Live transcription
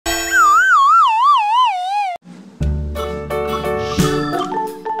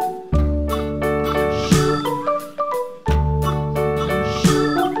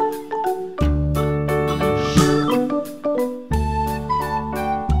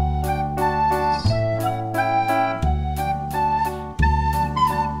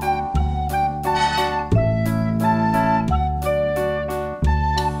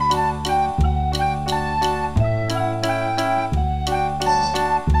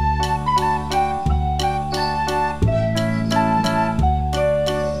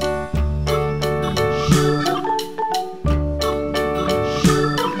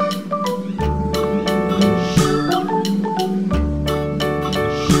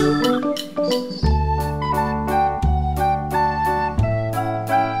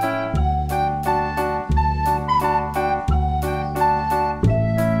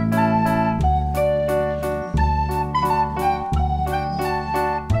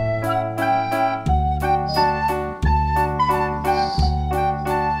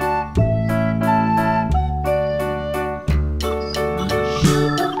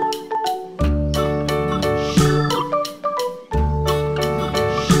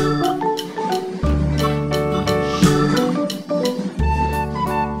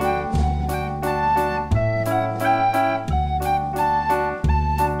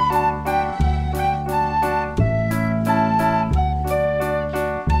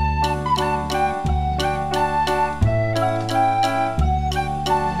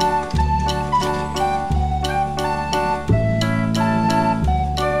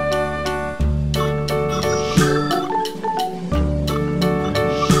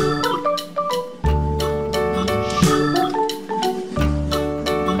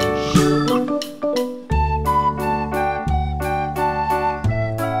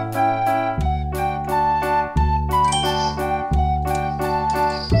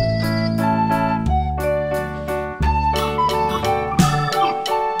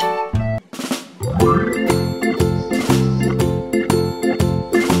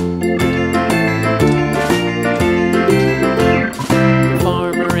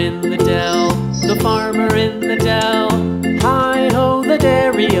in the dell, the farmer in the dell. Hi-ho the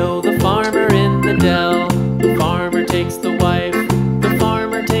dairy-o, the farmer in the dell. The farmer takes the wife, the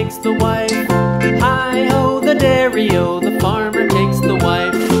farmer takes the wife. Hi-ho the dairy-o, the farmer takes the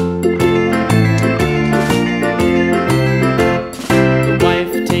wife. The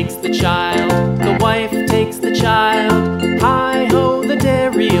wife takes the child, the wife takes the child. Hi-ho the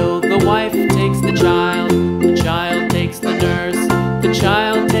dairy-o, the wife takes the child. The child takes the nurse, the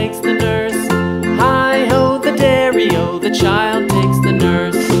child takes the nurse.